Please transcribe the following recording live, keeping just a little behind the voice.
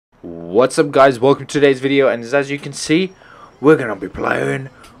What's up, guys? Welcome to today's video, and as you can see, we're gonna be playing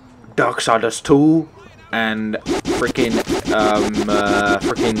Darksiders 2 and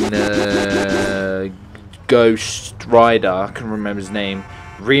Ghost Rider. I can't remember his name.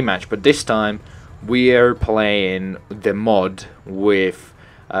 Rematch, but this time we are playing the mod with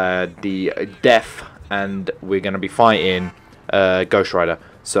the death, and we're gonna be fighting Ghost Rider.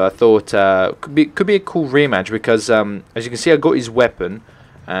 So I thought could be a cool rematch because as you can see, I got his weapon.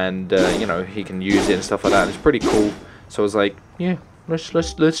 And you know, he can use it and stuff like that. It's pretty cool. So I was like, yeah,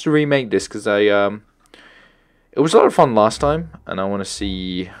 let's remake this because it was a lot of fun last time, and I want to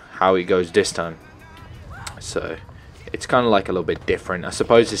see how it goes this time. So it's kind of like a little bit different. I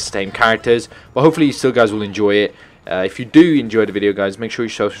suppose it's the same characters, but hopefully you still guys will enjoy it. If you do enjoy the video, guys, make sure you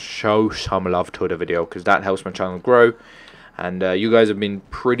show some love to the video because that helps my channel grow. And you guys have been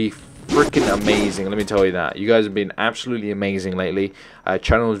pretty freaking amazing, let me tell you that. You guys have been absolutely amazing lately.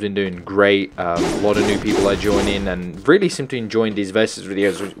 Channel has been doing great. A lot of new people are joining and really seem to enjoy these versus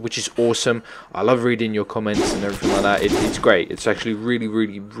videos, which is awesome. I love reading your comments and everything like that. It's great. It's actually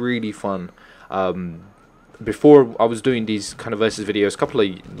really fun. Before I was doing these kind of versus videos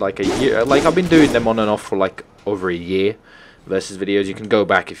a year, like I've been doing them on and off for like over a year. Versus videos, you can go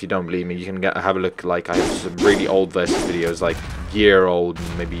back if you don't believe me. You can have a look. Like I have some really old versus videos, like year old,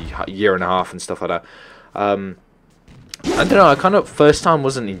 maybe year and a half and stuff like that. I don't know. I kind of first time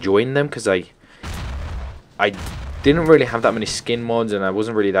wasn't enjoying them because I didn't really have that many skin mods, and I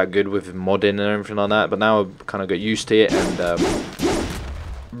wasn't really that good with modding and everything like that. But now I kind of got used to it, and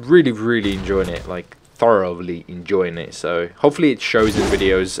really enjoying it. Like thoroughly enjoying it. So hopefully it shows in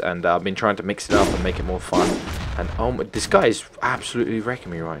videos, and I've been trying to mix it up and make it more fun. And oh my, this guy is absolutely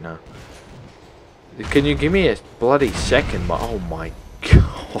wrecking me right now. Can you give me a bloody second? Oh my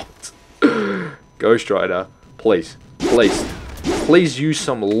god. Ghost Rider, please use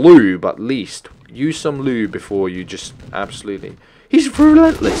some lube at least. Use some lube before you just absolutely... He's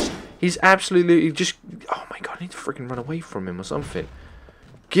relentless. He's absolutely just... Oh my god, I need to freaking run away from him or something.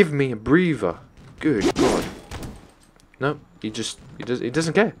 Give me a breather. Good god. No, he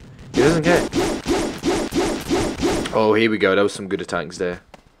doesn't care. He doesn't care. Oh, here we go. That was some good attacks there.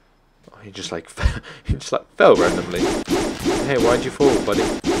 Oh, he just like fell randomly. Hey, why'd you fall, buddy?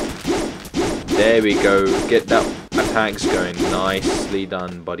 There we go. Get that attacks going. Nicely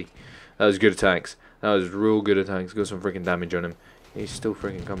done, buddy. That was good attacks. That was real good attacks. Got some freaking damage on him. He's still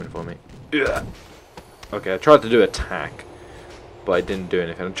freaking coming for me. Ugh. Okay, I tried to do attack, but I didn't do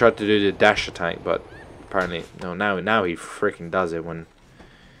anything. I tried to do the dash attack, but apparently no. Now he freaking does it when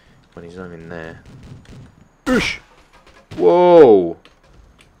he's not even there. Oosh! Whoa!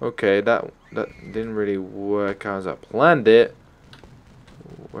 Okay, that didn't really work out as I planned it.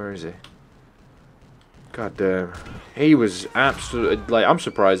 Where is he? God damn. He was absolutely... Like, I'm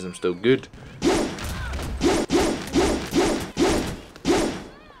surprised I'm still good.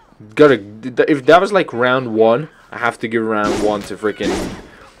 If that was like round 1, I have to give round 1 to freaking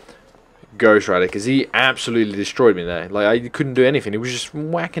Ghost Rider, because he absolutely destroyed me there. Like, I couldn't do anything. He was just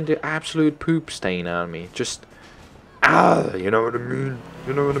whacking the absolute poop stain out of me. Just... Ah, you know what I mean?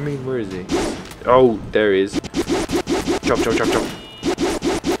 You know what I mean? Where is he? Oh, there he is. Chop.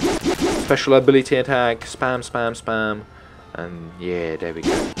 Special ability attack. Spam. And yeah, there we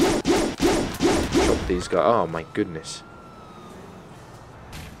go. Chop these guys. Oh my goodness.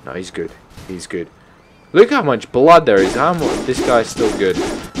 No, he's good. He's good. Look how much blood there is. This guy's still good.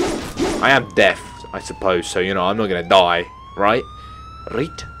 I am deaf, I suppose, so you know I'm not gonna die, right?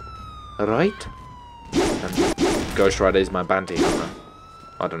 Right? And Ghost Rider is my bounty hunter.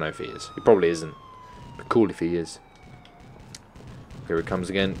 I don't know if he is. He probably isn't. But cool if he is. Here it comes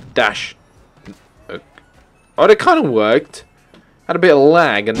again. Dash. Oh, that kind of worked. Had a bit of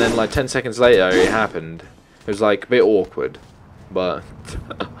lag, and then like 10 seconds later it happened. It was like a bit awkward, but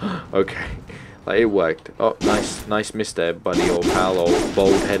okay. Like it worked. Oh, nice miss there, buddy, or pal, or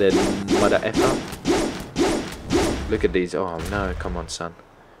bald-headed mother effer. Look at these. Oh no, come on, son.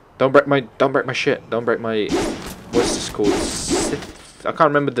 Don't break my shit. Don't break my... What's this called? I can't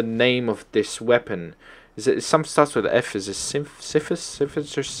remember the name of this weapon. Is it some starts with F? Is it Syphis?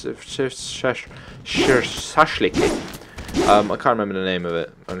 I can't remember the name of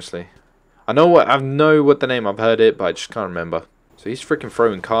it, honestly. I know what the name. I've heard it, but I just can't remember. So he's freaking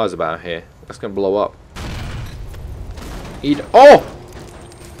throwing cars about here. That's gonna blow up.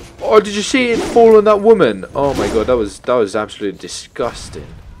 Oh, did you see it fall on that woman? Oh my god, that was absolutely disgusting.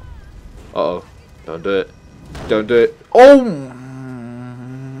 Uh-oh. Don't do it. Don't do it. Oh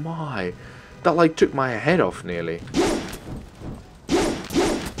my. That like took my head off nearly.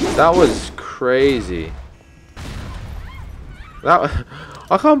 That was crazy. That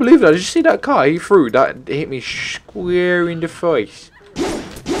I can't believe that. Did you see that car he threw? That hit me square in the face.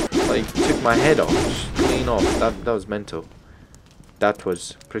 Like, took my head off. Just clean off. That was mental. That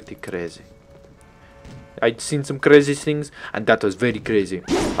was pretty crazy. I'd seen some crazy things, and that was very crazy.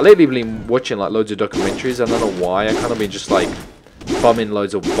 I lately been watching like loads of documentaries. I don't know why. I kind of been just like bumming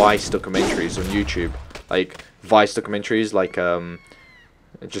loads of Vice documentaries on YouTube, like Vice documentaries, like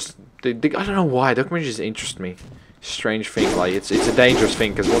just I don't know why documentaries interest me. Strange thing, like it's a dangerous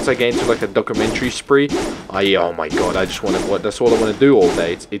thing, because once I get into like a documentary spree, oh my god, I just want to that's all I want to do all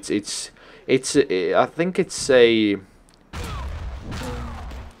day. I think it's a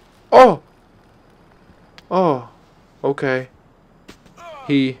oh, okay.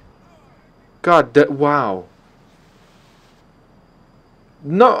 God, wow.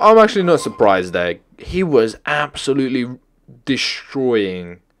 No, I'm actually not surprised there. He was absolutely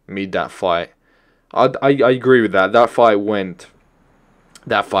destroying me that fight. I agree with that. That fight went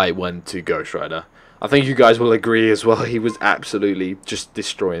to Ghost Rider. I think you guys will agree as well. He was absolutely just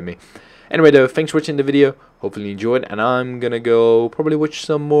destroying me. Anyway though, thanks for watching the video. Hopefully you enjoyed, and I'm gonna go probably watch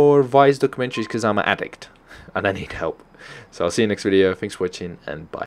some more Vice documentaries because I'm an addict and I need help. So I'll see you next video. Thanks for watching, and bye.